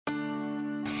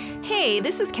Hey,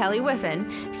 this is Kelly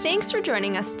Whiffen. Thanks for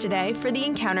joining us today for the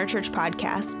Encounter Church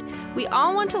podcast. We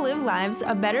all want to live lives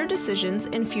of better decisions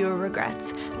and fewer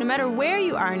regrets. No matter where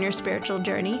you are in your spiritual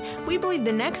journey, we believe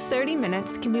the next 30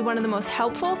 minutes can be one of the most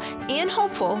helpful and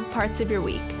hopeful parts of your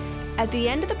week. At the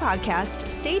end of the podcast,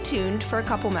 stay tuned for a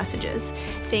couple messages.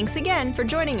 Thanks again for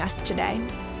joining us today.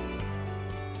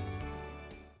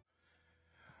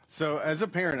 So as a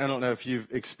parent, I don't know if you've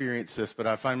experienced this, but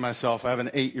I find myself, I have an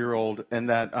 8-year-old, and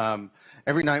that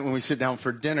every night when we sit down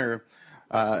for dinner,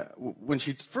 when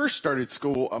she first started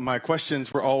school, my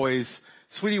questions were always,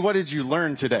 "Sweetie, what did you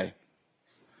learn today?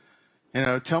 You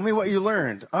know, tell me what you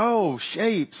learned." "Oh,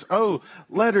 shapes. Oh,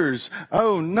 letters.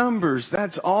 Oh, numbers.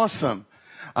 That's awesome."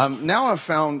 Now I've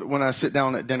found when I sit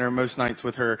down at dinner most nights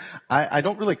with her, I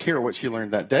don't really care what she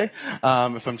learned that day,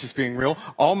 if I'm just being real.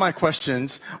 All my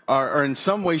questions are in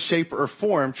some way, shape, or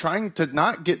form trying to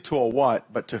not get to a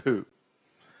what, but to who.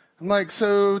 I'm like,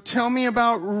 "So tell me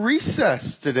about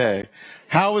recess today.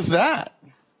 How was that?"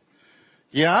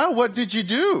 "Yeah, what did you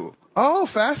do?" "Oh,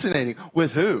 fascinating.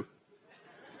 With who?"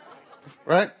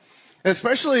 Right?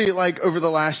 Especially like over the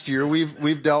last year,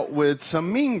 we've dealt with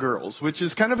some mean girls, which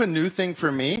is kind of a new thing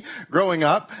for me. Growing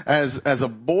up as a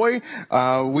boy,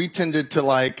 we tended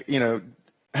to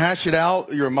hash it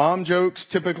out. Your mom jokes,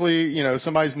 typically,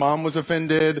 somebody's mom was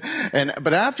offended.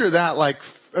 But after that, like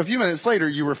a few minutes later,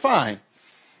 you were fine.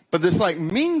 But this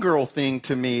mean girl thing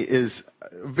to me is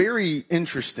very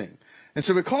interesting. And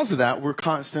so because of that, we're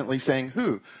constantly saying,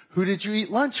 who? Who did you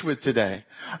eat lunch with today?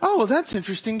 "Oh, well, that's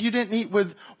interesting.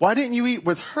 Why didn't you eat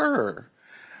with her?"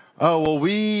 "Oh,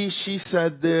 well, she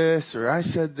said this, or I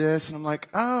said this." And I'm like,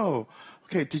 "Oh,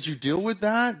 okay. Did you deal with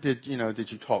that? Did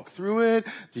you talk through it?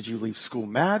 Did you leave school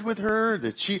mad with her?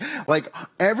 Did she?"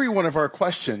 Every one of our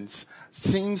questions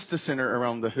seems to center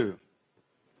around the who.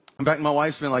 In fact, my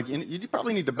wife's been like, you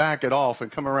probably need to back it off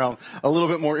and come around a little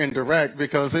bit more indirect,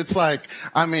 because it's I'm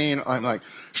like,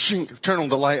 shink, turn on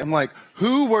the light. I'm like,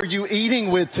 "Who were you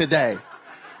eating with today?"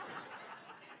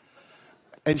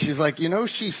 And she's like,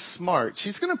 she's smart.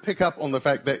 She's going to pick up on the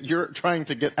fact that you're trying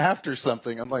to get after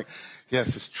something. I'm like,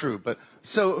 "Yes, it's true. But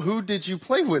so who did you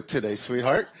play with today,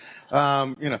 sweetheart?"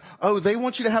 "Oh, they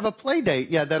want you to have a play date."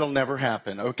 "Yeah, that'll never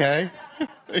happen. Okay."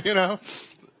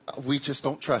 We just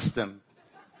don't trust them.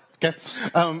 Okay.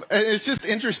 It's just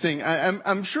interesting.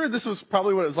 I'm sure this was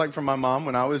probably what it was like for my mom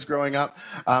when I was growing up.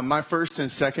 My first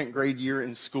and second grade year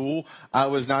in school, I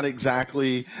was not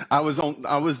exactly, I was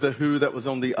the who that was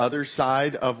on the other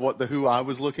side of what the who I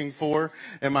was looking for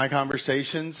in my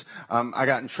conversations. I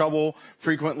got in trouble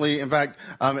frequently. In fact,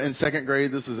 in second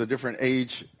grade, this was a different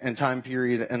age and time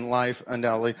period in life,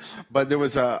 undoubtedly, but there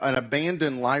was an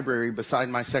abandoned library beside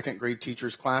my second grade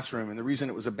teacher's classroom. And the reason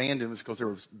it was abandoned was because there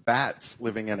was bats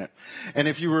living in it. And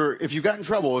if you got in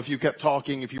trouble, if you kept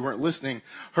talking, if you weren't listening,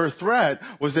 her threat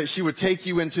was that she would take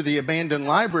you into the abandoned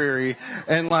library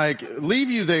and leave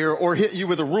you there or hit you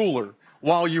with a ruler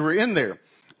while you were in there.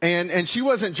 And she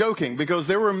wasn't joking, because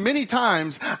there were many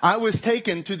times I was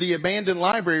taken to the abandoned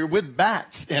library with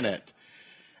bats in it.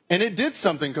 And it did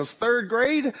something, because third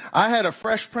grade, I had a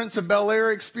Fresh Prince of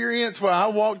Bel-Air experience where I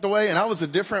walked away and I was a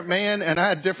different man and I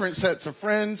had different sets of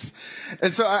friends.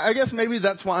 And so I guess maybe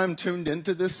that's why I'm tuned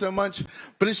into this so much.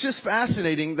 But it's just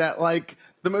fascinating that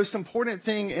the most important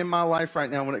thing in my life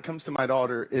right now when it comes to my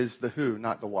daughter is the who,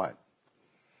 not the what.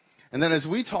 And then as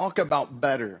we talk about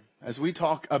better, as we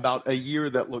talk about a year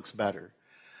that looks better,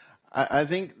 I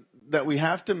think that we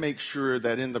have to make sure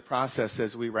that in the process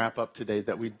as we wrap up today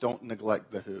that we don't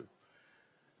neglect the who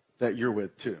that you're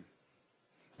with too.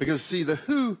 Because see, the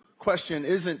who question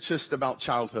isn't just about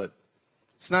childhood.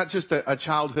 It's not just a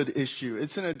childhood issue.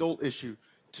 It's an adult issue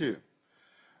too.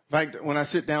 In fact, when I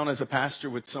sit down as a pastor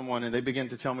with someone and they begin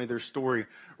to tell me their story,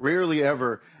 rarely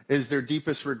ever is their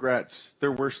deepest regrets,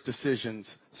 their worst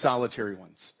decisions, solitary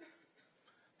ones.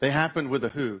 They happen with a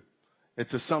who.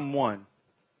 It's a someone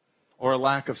or a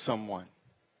lack of someone.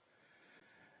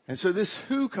 And so this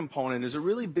who component is a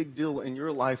really big deal in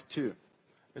your life too.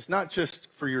 It's not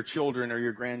just for your children or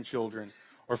your grandchildren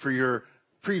or for your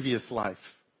previous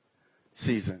life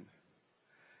season.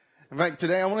 In fact,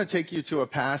 today I want to take you to a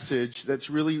passage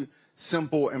that's really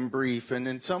simple and brief. And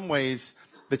in some ways,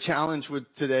 the challenge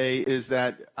with today is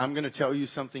that I'm going to tell you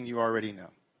something you already know.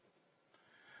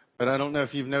 But I don't know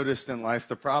if you've noticed in life,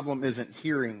 the problem isn't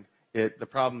hearing it. The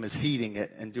problem is heeding it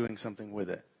and doing something with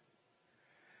it.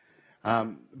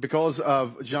 Because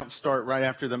of Jumpstart right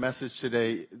after the message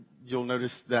today, you'll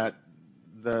notice that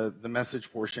the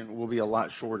message portion will be a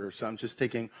lot shorter. So I'm just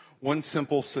taking one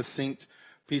simple, succinct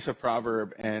piece of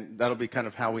proverb, and that'll be kind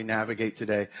of how we navigate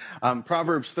today.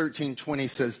 Proverbs 13:20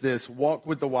 says this: walk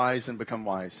with the wise and become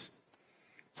wise,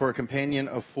 for a companion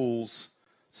of fools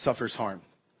suffers harm.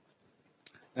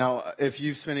 Now, if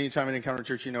you've spent any time in Encounter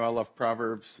Church, you know I love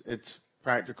Proverbs. It's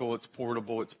practical, it's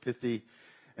portable, it's pithy.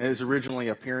 It was originally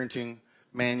a parenting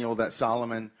manual that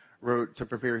Solomon wrote to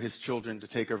prepare his children to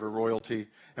take over royalty.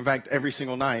 In fact, every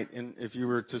single night, and if you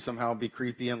were to somehow be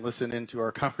creepy and listen into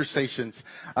our conversations,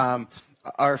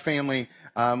 our family,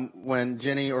 when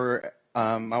Jenny or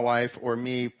my wife or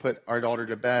me put our daughter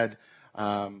to bed,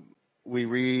 we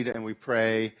read and we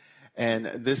pray. And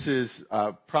this is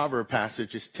a proverb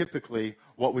passage is typically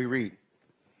what we read.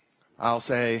 I'll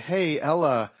say, hey,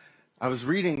 Ella, I was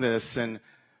reading this, and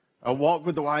walk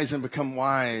with the wise and become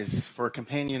wise, for a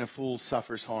companion of fools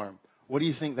suffers harm. What do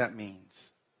you think that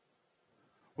means?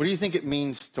 What do you think it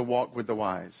means to walk with the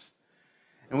wise?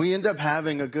 And we end up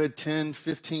having a good 10,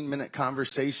 15-minute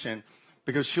conversation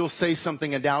because she'll say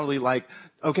something undoubtedly like,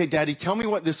 okay, Daddy, tell me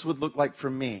what this would look like for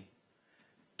me.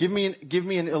 Give me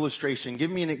an illustration.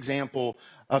 Give me an example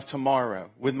of tomorrow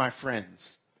with my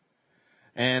friends.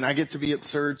 And I get to be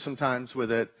absurd sometimes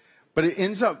with it. But it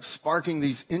ends up sparking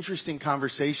these interesting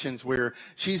conversations where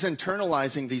she's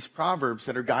internalizing these proverbs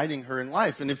that are guiding her in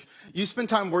life. And if you spend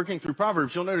time working through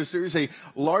Proverbs, you'll notice there is a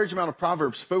large amount of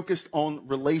Proverbs focused on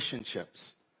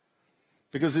relationships,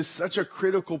 because it's such a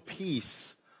critical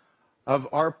piece of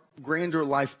our grander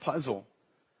life puzzle.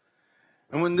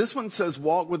 And when this one says,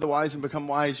 walk with the wise and become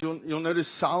wise, you'll notice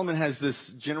Solomon has this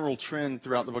general trend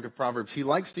throughout the book of Proverbs. He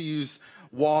likes to use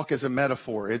walk as a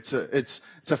metaphor. It's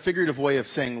a figurative way of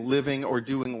saying living or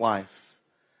doing life.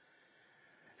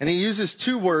 And he uses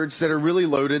two words that are really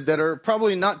loaded, that are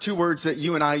probably not two words that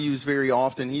you and I use very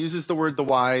often. He uses the word the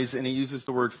wise, and he uses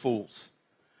the word fools.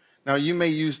 Now, you may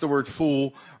use the word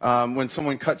fool when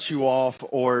someone cuts you off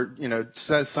or,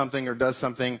 says something or does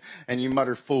something, and you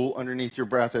mutter fool underneath your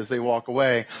breath as they walk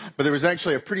away. But there was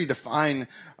actually a pretty defined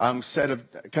set of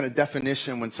kind of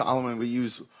definition when Solomon would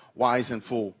use wise and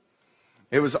fool.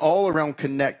 It was all around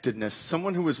connectedness.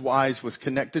 Someone who was wise was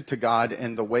connected to God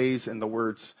and the ways and the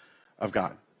words of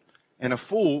God. And a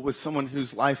fool was someone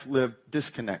whose life lived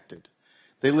disconnected.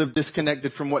 They lived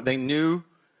disconnected from what they knew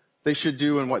they should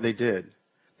do and what they did.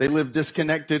 They lived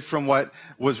disconnected from what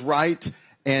was right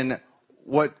and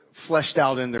what fleshed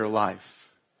out in their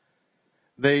life.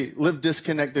 They lived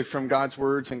disconnected from God's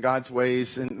words and God's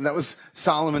ways. And that was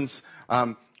Solomon's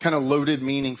kind of loaded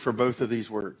meaning for both of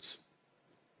these words.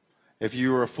 If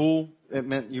you were a fool, it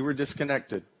meant you were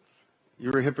disconnected. You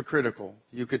were hypocritical.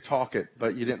 You could talk it,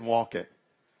 but you didn't walk it.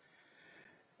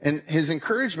 And his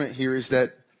encouragement here is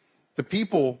that the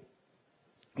people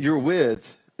you're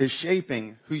with is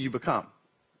shaping who you become.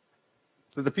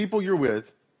 That the people you're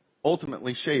with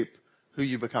ultimately shape who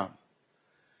you become.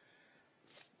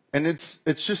 And it's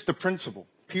just a principle,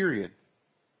 period.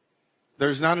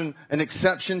 There's not an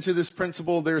exception to this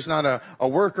principle. There's not a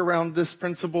workaround this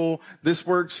principle. This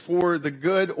works for the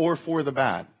good or for the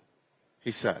bad, he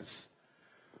says.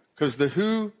 Because the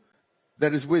who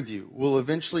that is with you will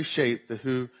eventually shape the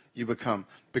who you become.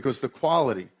 Because the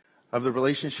quality of the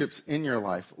relationships in your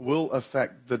life will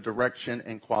affect the direction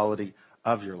and quality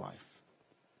of your life.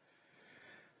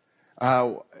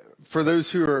 For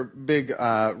those who are big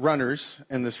runners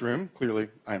in this room, clearly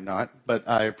I'm not, but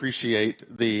I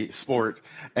appreciate the sport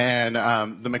and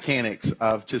the mechanics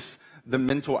of just the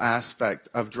mental aspect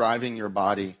of driving your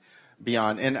body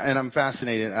beyond. And I'm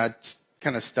fascinated. I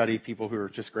kind of study people who are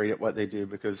just great at what they do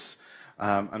because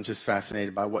I'm just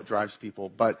fascinated by what drives people.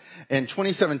 But in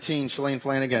 2017, Shalane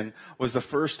Flanagan was the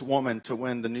first woman to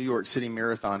win the New York City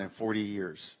Marathon in 40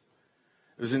 years.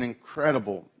 It was an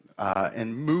incredible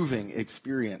and moving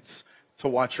experience to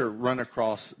watch her run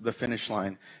across the finish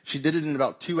line. She did it in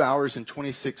about 2 hours and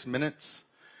 26 minutes.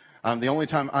 The only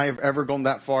time I have ever gone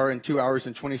that far in 2 hours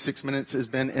and 26 minutes has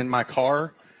been in my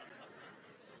car.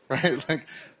 Right? Like,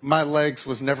 my legs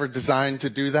was never designed to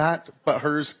do that, but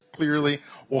hers clearly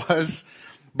was.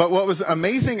 But what was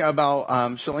amazing about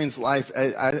Shalane's life,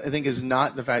 I think, is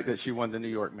not the fact that she won the New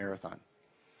York Marathon.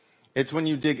 It's when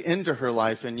you dig into her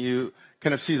life and you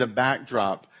kind of see the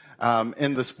backdrop.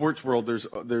 In the sports world,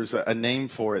 there's a name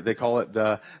for it. They call it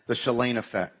the Shalane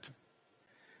effect.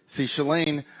 See,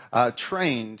 Shalane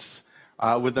trains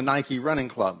with the Nike Running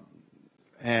Club.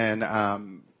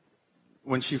 And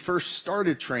when she first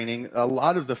started training, a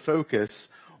lot of the focus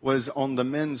was on the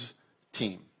men's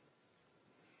team.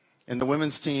 And the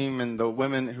women's team and the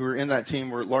women who were in that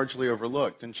team were largely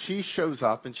overlooked. And she shows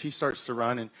up and she starts to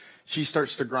run and she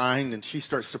starts to grind and she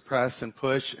starts to press and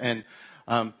push and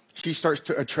she starts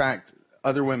to attract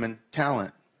other women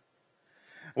talent.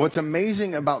 What's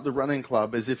amazing about the running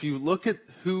club is if you look at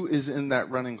who is in that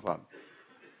running club,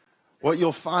 what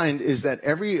you'll find is that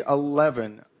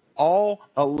all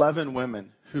 11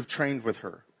 women who've trained with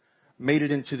her made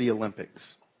it into the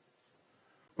Olympics,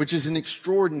 which is an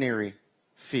extraordinary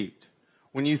feat.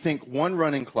 When you think one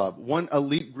running club, one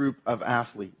elite group of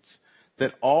athletes,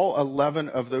 that all 11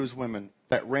 of those women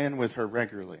that ran with her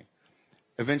regularly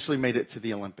eventually made it to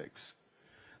the Olympics.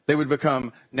 They would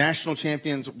become national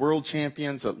champions, world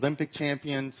champions, Olympic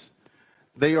champions.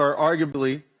 They are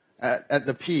arguably, at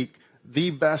the peak, the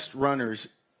best runners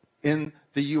in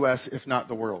the U.S., if not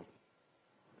the world,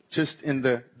 just in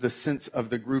the sense of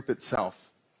the group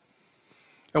itself.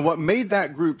 And what made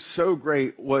that group so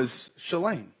great was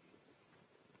Shalane.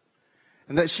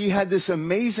 And that she had this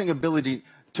amazing ability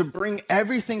to bring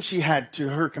everything she had to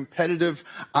her competitive,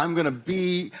 I'm going to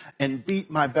be and beat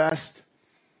my best,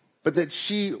 but that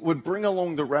she would bring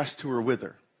along the rest who were with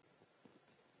her.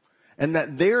 And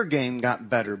that their game got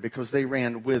better because they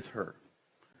ran with her.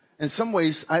 In some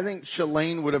ways, I think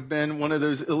Shalane would have been one of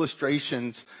those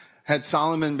illustrations had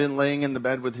Solomon been laying in the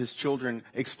bed with his children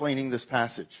explaining this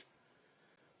passage.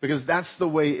 Because that's the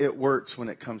way it works when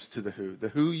it comes to the who. The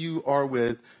who you are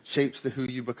with shapes the who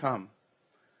you become.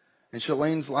 And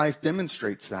Shalane's life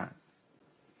demonstrates that.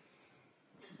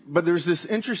 But there's this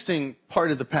interesting part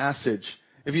of the passage.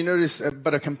 If you notice,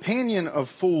 but a companion of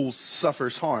fools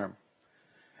suffers harm.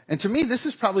 And to me, this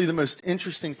is probably the most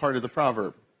interesting part of the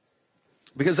proverb.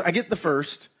 Because I get the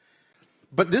first,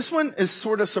 but this one is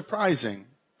sort of surprising.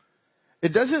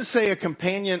 It doesn't say a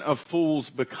companion of fools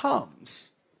becomes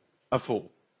a fool.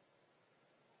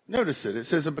 Notice it. It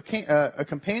says a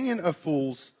companion of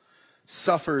fools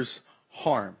suffers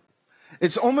harm.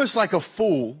 It's almost like a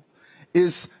fool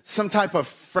is some type of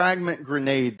fragment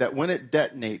grenade that when it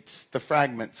detonates, the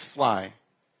fragments fly,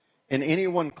 and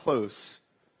anyone close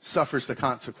suffers the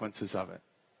consequences of it.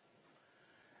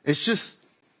 It's just,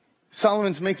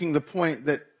 Solomon's making the point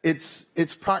that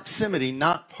it's proximity,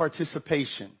 not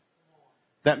participation,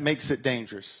 that makes it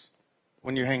dangerous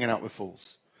when you're hanging out with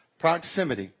fools.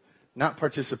 Proximity, not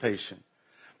participation.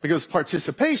 Because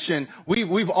participation,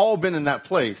 we've all been in that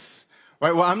place.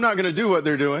 Right? Well, I'm not going to do what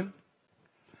they're doing.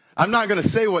 I'm not going to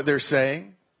say what they're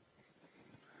saying.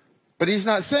 But he's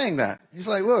not saying that. He's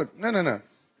like, look, no.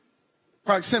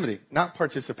 Proximity, not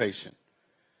participation,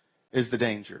 is the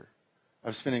danger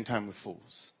of spending time with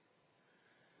fools.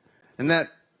 And that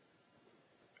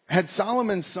had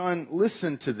Solomon's son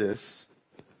listened to this,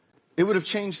 it would have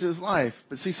changed his life.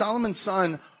 But see, Solomon's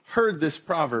son heard this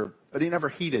proverb, but he never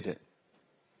heeded it.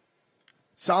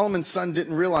 Solomon's son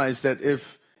didn't realize that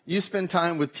if you spend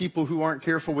time with people who aren't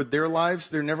careful with their lives,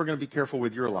 they're never going to be careful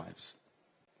with your lives.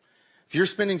 If you're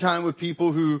spending time with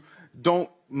people who don't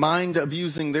mind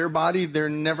abusing their body, they're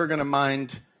never going to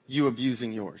mind you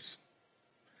abusing yours.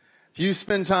 If you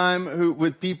spend time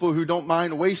with people who don't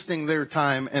mind wasting their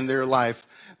time and their life,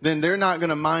 then they're not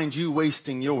going to mind you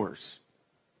wasting yours.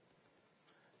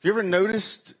 Have you ever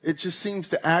noticed it just seems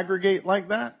to aggregate like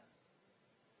that?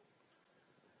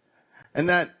 And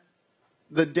that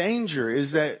the danger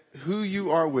is that who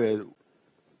you are with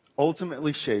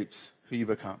ultimately shapes who you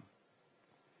become.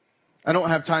 I don't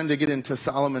have time to get into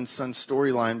Solomon's son's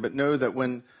storyline, but know that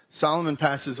when Solomon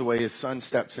passes away, his son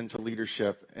steps into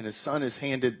leadership, and his son is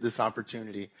handed this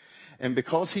opportunity. And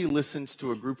because he listens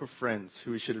to a group of friends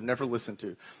who he should have never listened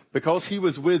to, because he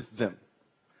was with them,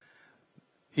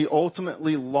 he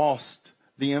ultimately lost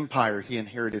the empire he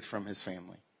inherited from his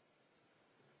family.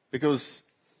 Because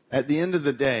at the end of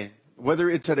the day, whether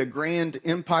it's at a grand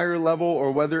empire level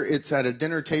or whether it's at a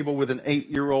dinner table with an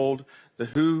 8-year-old, the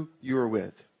who you are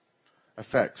with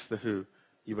affects the who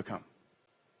you become.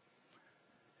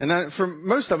 And for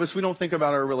most of us, we don't think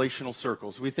about our relational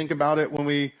circles. We think about it when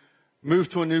we move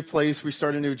to a new place, we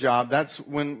start a new job. That's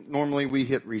when normally we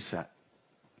hit reset.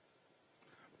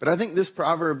 But I think this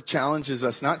proverb challenges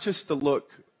us not just to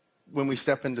look when we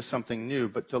step into something new,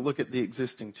 but to look at the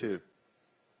existing too.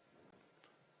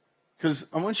 Because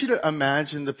I want you to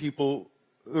imagine the people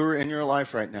who are in your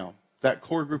life right now, that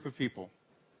core group of people,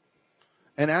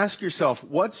 and ask yourself,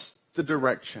 what's the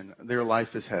direction their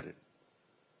life is headed?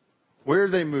 Where are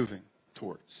they moving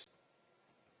towards?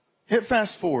 Hit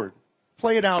fast forward.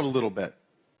 Play it out a little bit.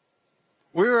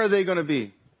 Where are they going to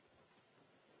be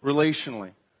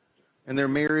relationally? In their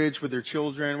marriage, with their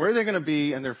children? Where are they going to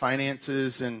be in their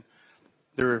finances and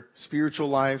their spiritual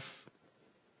life?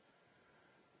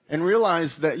 And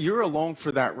realize that you're along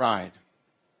for that ride.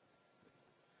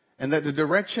 And that the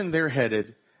direction they're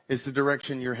headed is the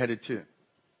direction you're headed to.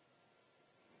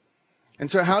 And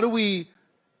so how do we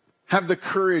have the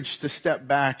courage to step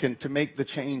back and to make the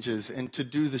changes and to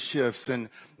do the shifts and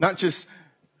not just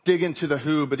dig into the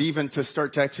who, but even to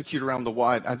start to execute around the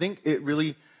what. I think it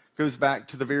really goes back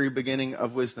to the very beginning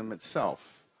of wisdom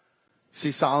itself.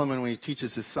 See, Solomon, when he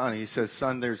teaches his son, he says,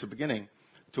 son, there's a beginning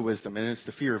to wisdom, and it's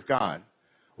the fear of God.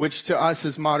 Which to us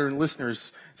as modern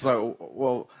listeners is like,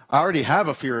 well, I already have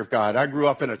a fear of God. I grew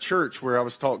up in a church where I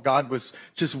was taught God was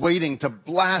just waiting to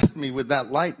blast me with that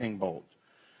lightning bolt.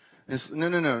 No,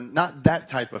 not that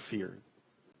type of fear.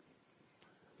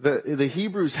 The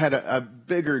Hebrews had a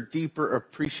bigger, deeper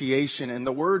appreciation, and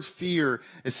the word fear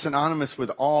is synonymous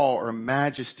with awe or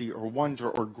majesty or wonder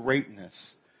or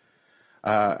greatness.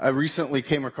 I recently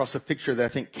came across a picture that I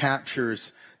think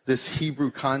captures this Hebrew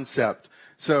concept.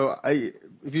 So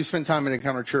if you spend time in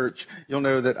Encounter Church, you'll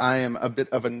know that I am a bit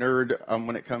of a nerd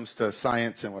when it comes to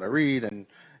science and what I read, and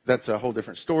that's a whole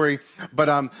different story.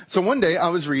 But so one day I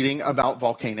was reading about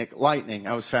volcanic lightning.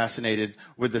 I was fascinated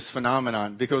with this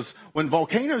phenomenon because when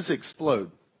volcanoes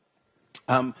explode,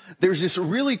 there's this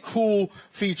really cool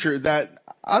feature that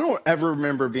I don't ever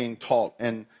remember being taught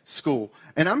in school.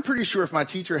 And I'm pretty sure if my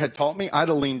teacher had taught me, I'd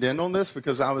have leaned in on this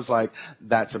because I was like,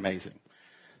 that's amazing.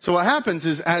 So what happens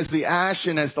is as the ash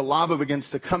and as the lava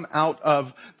begins to come out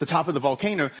of the top of the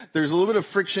volcano, there's a little bit of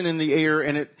friction in the air,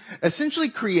 and it essentially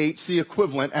creates the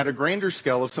equivalent at a grander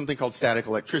scale of something called static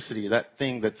electricity, that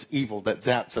thing that's evil that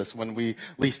zaps us when we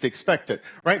least expect it,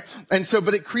 right? And so,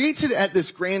 but it creates it at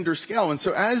this grander scale. And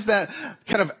so as that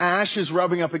kind of ash is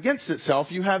rubbing up against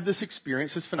itself, you have this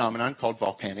experience, this phenomenon called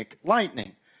volcanic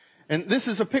lightning. And this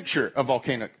is a picture of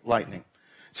volcanic lightning.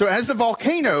 So as the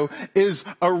volcano is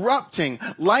erupting,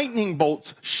 lightning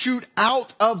bolts shoot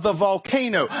out of the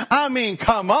volcano. I mean,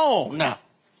 come on now.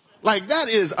 Like, that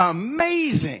is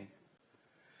amazing.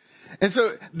 And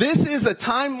so this is a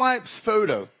time-lapse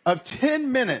photo of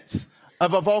 10 minutes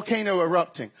of a volcano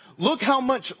erupting. Look how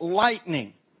much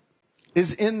lightning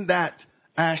is in that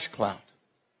ash cloud.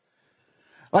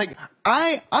 Like,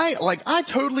 I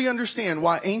totally understand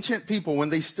why ancient people, when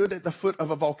they stood at the foot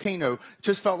of a volcano,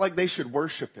 just felt like they should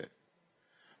worship it.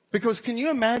 Because can you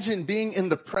imagine being in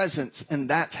the presence and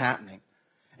that's happening?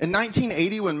 In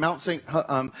 1980, when Mount St.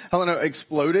 Helena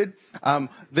exploded,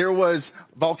 there was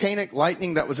volcanic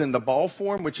lightning that was in the ball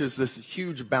form, which is this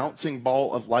huge bouncing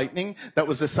ball of lightning that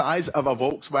was the size of a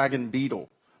Volkswagen Beetle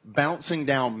bouncing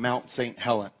down Mount St.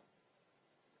 Helena.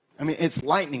 I mean, it's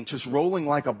lightning just rolling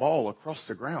like a ball across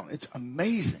the ground. It's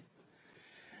amazing.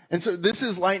 And so this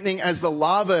is lightning as the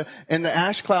lava and the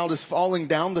ash cloud is falling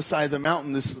down the side of the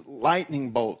mountain, this lightning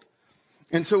bolt.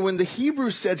 And so when the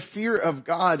Hebrews said fear of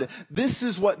God, this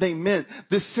is what they meant.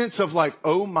 This sense of like,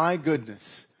 oh my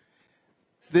goodness,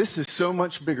 this is so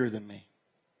much bigger than me.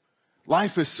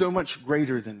 Life is so much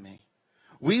greater than me.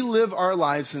 We live our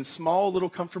lives in small, little,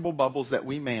 comfortable bubbles that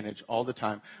we manage all the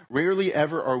time. Rarely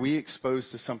ever are we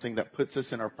exposed to something that puts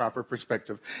us in our proper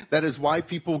perspective. That is why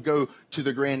people go to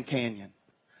the Grand Canyon.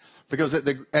 Because at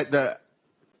the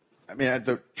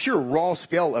pure raw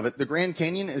scale of it, the Grand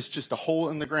Canyon is just a hole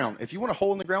in the ground. If you want a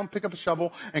hole in the ground, pick up a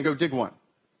shovel and go dig one.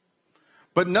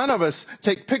 But none of us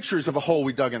take pictures of a hole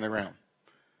we dug in the ground.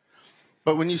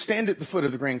 But when you stand at the foot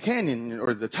of the Grand Canyon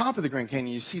or the top of the Grand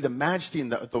Canyon, you see the majesty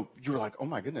and you're like, oh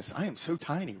my goodness, I am so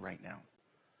tiny right now.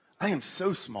 I am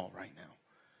so small right now.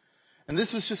 And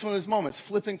this was just one of those moments,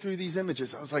 flipping through these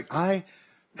images. I was like, I'm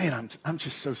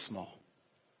just so small.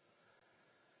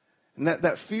 And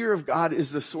that fear of God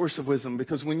is the source of wisdom,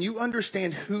 because when you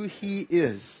understand who he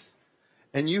is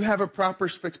and you have a proper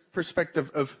perspective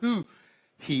of who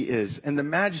he is and the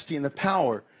majesty and the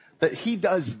power that he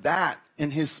does that in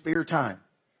his spare time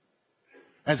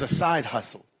as a side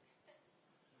hustle,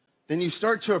 then you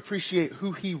start to appreciate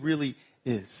who he really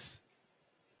is.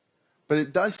 But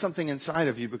it does something inside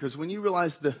of you, because when you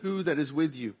realize the who that is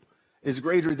with you is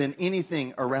greater than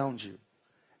anything around you,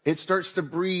 it starts to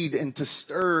breed and to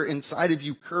stir inside of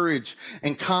you courage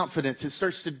and confidence. It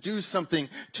starts to do something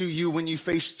to you when you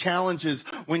face challenges,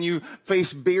 when you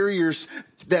face barriers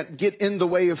that get in the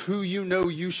way of who you know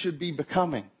you should be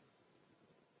becoming.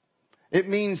 It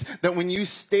means that when you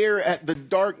stare at the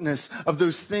darkness of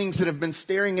those things that have been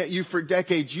staring at you for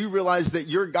decades, you realize that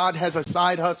your God has a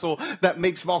side hustle that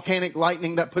makes volcanic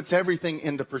lightning, that puts everything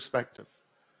into perspective.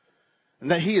 And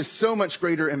that he is so much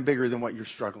greater and bigger than what you're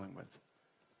struggling with.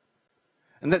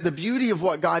 And that the beauty of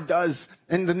what God does,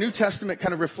 and the New Testament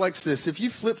kind of reflects this. If you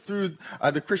flip through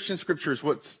the Christian scriptures,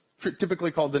 what's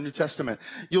typically called the New Testament,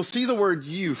 you'll see the word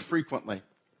you frequently.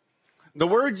 The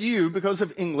word you, because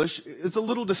of English, is a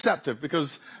little deceptive,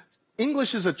 because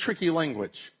English is a tricky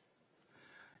language.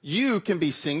 You can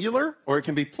be singular or it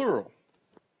can be plural.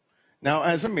 Now,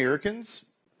 as Americans,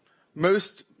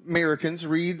 most Americans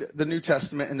read the New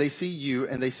Testament and they see you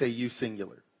and they say you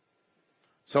singular.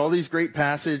 So all these great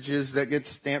passages that get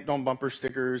stamped on bumper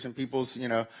stickers and people's,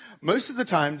 most of the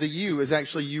time the you is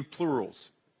actually you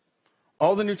plurals.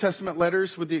 All the New Testament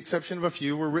letters, with the exception of a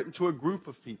few, were written to a group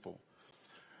of people.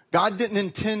 God didn't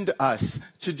intend us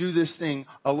to do this thing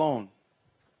alone.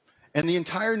 And the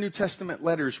entire New Testament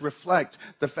letters reflect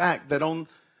the fact that on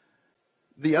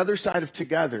the other side of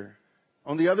together,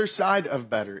 on the other side of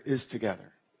better is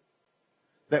together.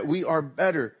 That we are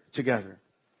better together.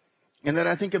 And that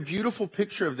I think a beautiful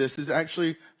picture of this is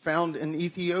actually found in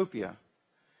Ethiopia.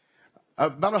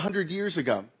 About 100 years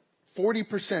ago,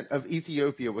 40% of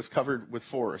Ethiopia was covered with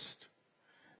forest.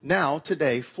 Now,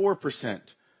 today, 4%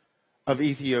 of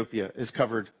Ethiopia is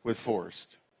covered with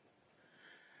forest.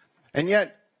 And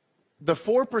yet, the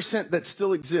 4% that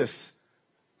still exists,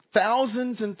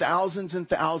 thousands and thousands and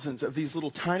thousands of these little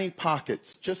tiny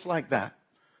pockets, just like that,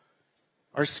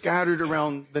 are scattered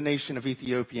around the nation of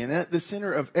Ethiopia. And at the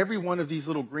center of every one of these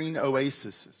little green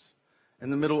oases,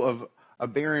 in the middle of a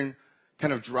barren,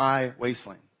 kind of dry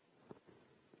wasteland,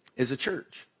 is a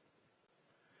church.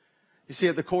 You see,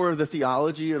 at the core of the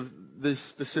theology of this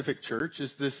specific church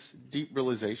is this deep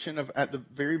realization of, at the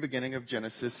very beginning of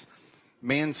Genesis,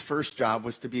 man's first job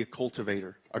was to be a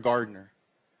cultivator, a gardener.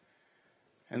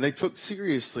 And they took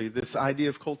seriously this idea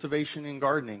of cultivation and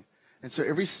gardening. And so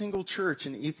every single church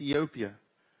in Ethiopia,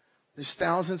 there's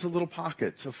thousands of little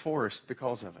pockets of forest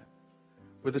because of it,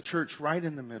 with a church right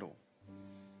in the middle.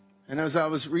 And as I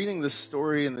was reading this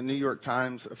story in the New York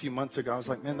Times a few months ago, I was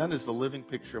like, man, that is the living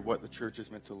picture of what the church is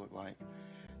meant to look like.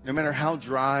 No matter how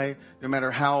dry, no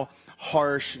matter how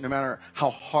harsh, no matter how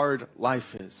hard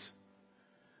life is,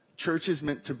 church is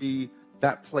meant to be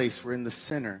that place where in the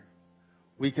center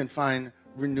we can find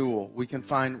renewal, we can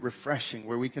find refreshing,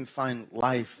 where we can find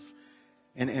life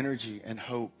and energy and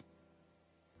hope.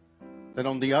 That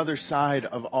on the other side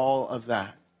of all of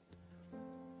that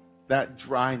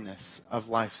dryness of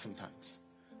life sometimes,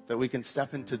 that we can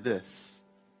step into this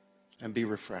and be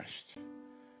refreshed.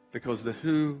 Because the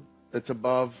who that's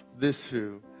above this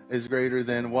who is greater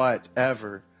than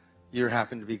whatever you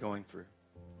happen to be going through.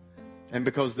 And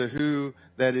because the who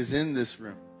that is in this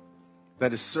room,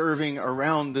 that is serving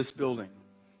around this building,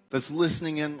 that's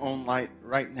listening in on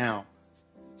right now,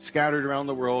 scattered around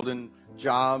the world in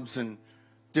jobs and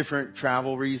different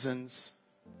travel reasons,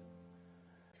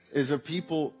 is a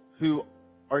people who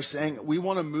are saying, we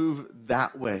want to move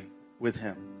that way with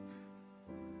him.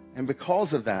 And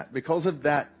because of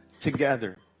that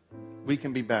together, we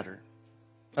can be better.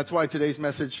 That's why today's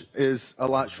message is a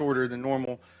lot shorter than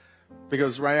normal,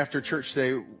 because right after church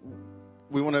today,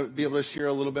 we want to be able to share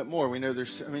a little bit more. We know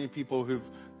there's so many people who've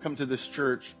come to this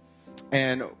church,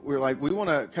 and we're like, we want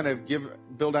to kind of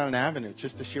build out an avenue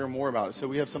just to share more about it. So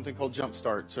we have something called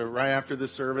Jumpstart. So right after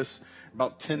this service,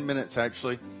 about 10 minutes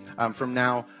actually from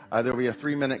now, there will be a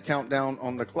 3-minute countdown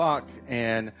on the clock.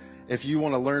 And if you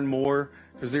want to learn more,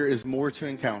 because there is more to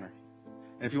encounter.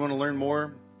 And if you want to learn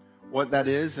more what that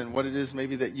is and what it is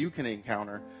maybe that you can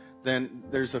encounter, then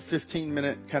there's a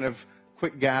 15-minute kind of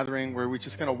quick gathering where we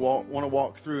just kind of want to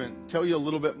walk through and tell you a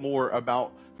little bit more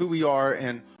about who we are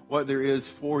and what there is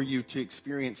for you to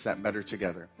experience that better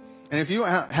together. And if you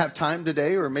have time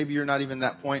today, or maybe you're not even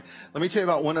that point, let me tell you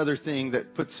about one other thing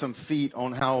that puts some feet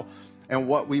on how and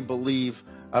what we believe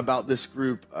about this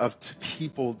group of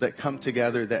people that come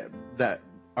together that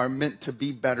are meant to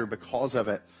be better because of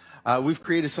it. We've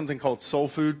created something called Soul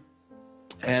Food.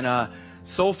 And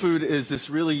Soul Food is this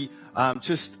really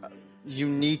just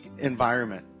unique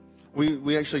environment.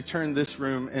 We actually turned this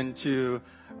room into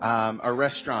a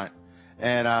restaurant.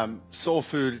 And soul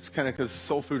food, it's kind of because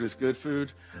soul food is good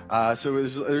food. So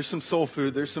there's some soul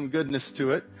food, there's some goodness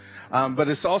to it. But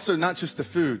it's also not just the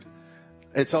food.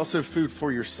 It's also food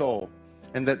for your soul.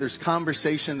 And that there's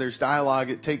conversation, there's dialogue.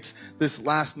 It takes this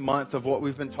last month of what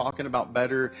we've been talking about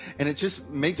better, and it just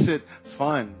makes it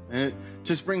fun. And it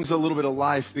just brings a little bit of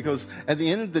life, because at the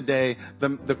end of the day,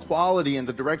 the quality and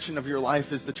the direction of your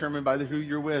life is determined by who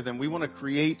you're with. And we want to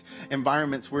create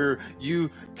environments where you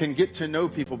can get to know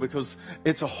people, because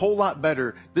it's a whole lot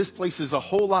better. This place is a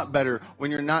whole lot better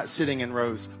when you're not sitting in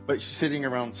rows, but sitting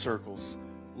around circles,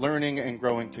 learning and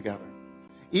growing together.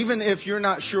 Even if you're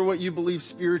not sure what you believe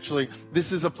spiritually,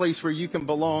 this is a place where you can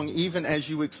belong even as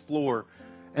you explore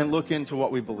and look into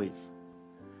what we believe.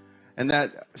 And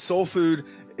that Soul Food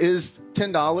is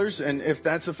 $10, and if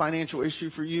that's a financial issue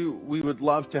for you, we would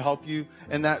love to help you.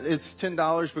 And that it's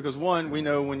 $10 because, one, we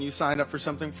know when you sign up for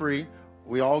something free,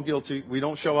 we all guilty, we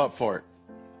don't show up for it.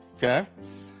 Okay?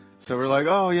 So we're like,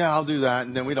 oh yeah, I'll do that,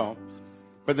 and then we don't.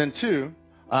 But then two,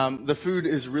 the food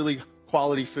is really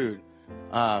quality food.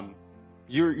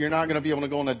 You're not going to be able to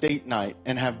go on a date night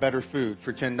and have better food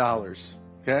for $10,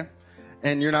 okay?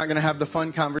 And you're not going to have the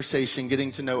fun conversation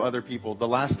getting to know other people. The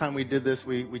last time we did this,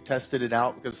 we tested it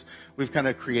out because we've kind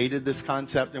of created this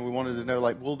concept and we wanted to know,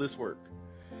 like, will this work?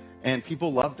 And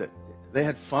people loved it. They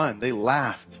had fun. They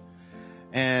laughed.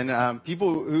 And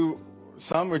people who,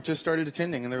 some were just started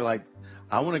attending and they were like,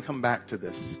 I want to come back to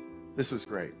this. This was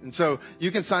great. And so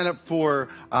you can sign up for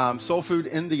Soul Food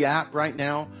in the app right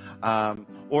now.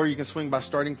 Or you can swing by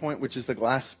Starting Point, which is the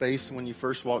glass space when you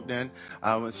first walked in.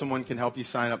 Someone can help you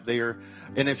sign up there.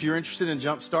 And if you're interested in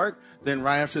Jumpstart, then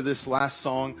right after this last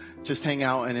song, just hang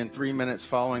out. And in 3 minutes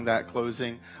following that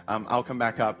closing, I'll come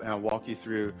back up and I'll walk you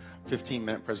through a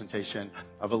 15-minute presentation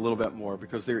of a little bit more,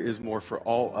 because there is more for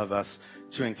all of us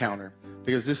to encounter.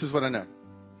 Because this is what I know.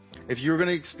 If you're going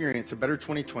to experience a better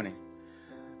 2020,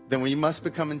 then we must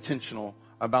become intentional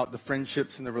about the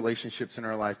friendships and the relationships in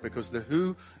our life, because the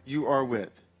who you are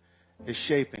with is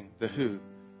shaping the who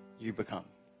you become.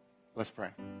 Let's pray.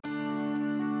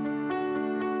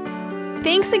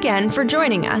 Thanks again for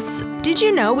joining us. Did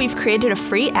you know we've created a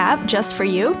free app just for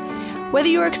you? Whether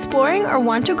you're exploring or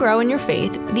want to grow in your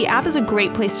faith, the app is a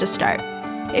great place to start.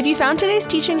 If you found today's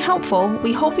teaching helpful,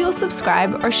 we hope you'll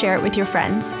subscribe or share it with your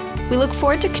friends. We look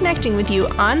forward to connecting with you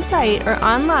on site or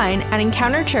online at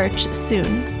Encounter Church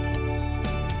soon.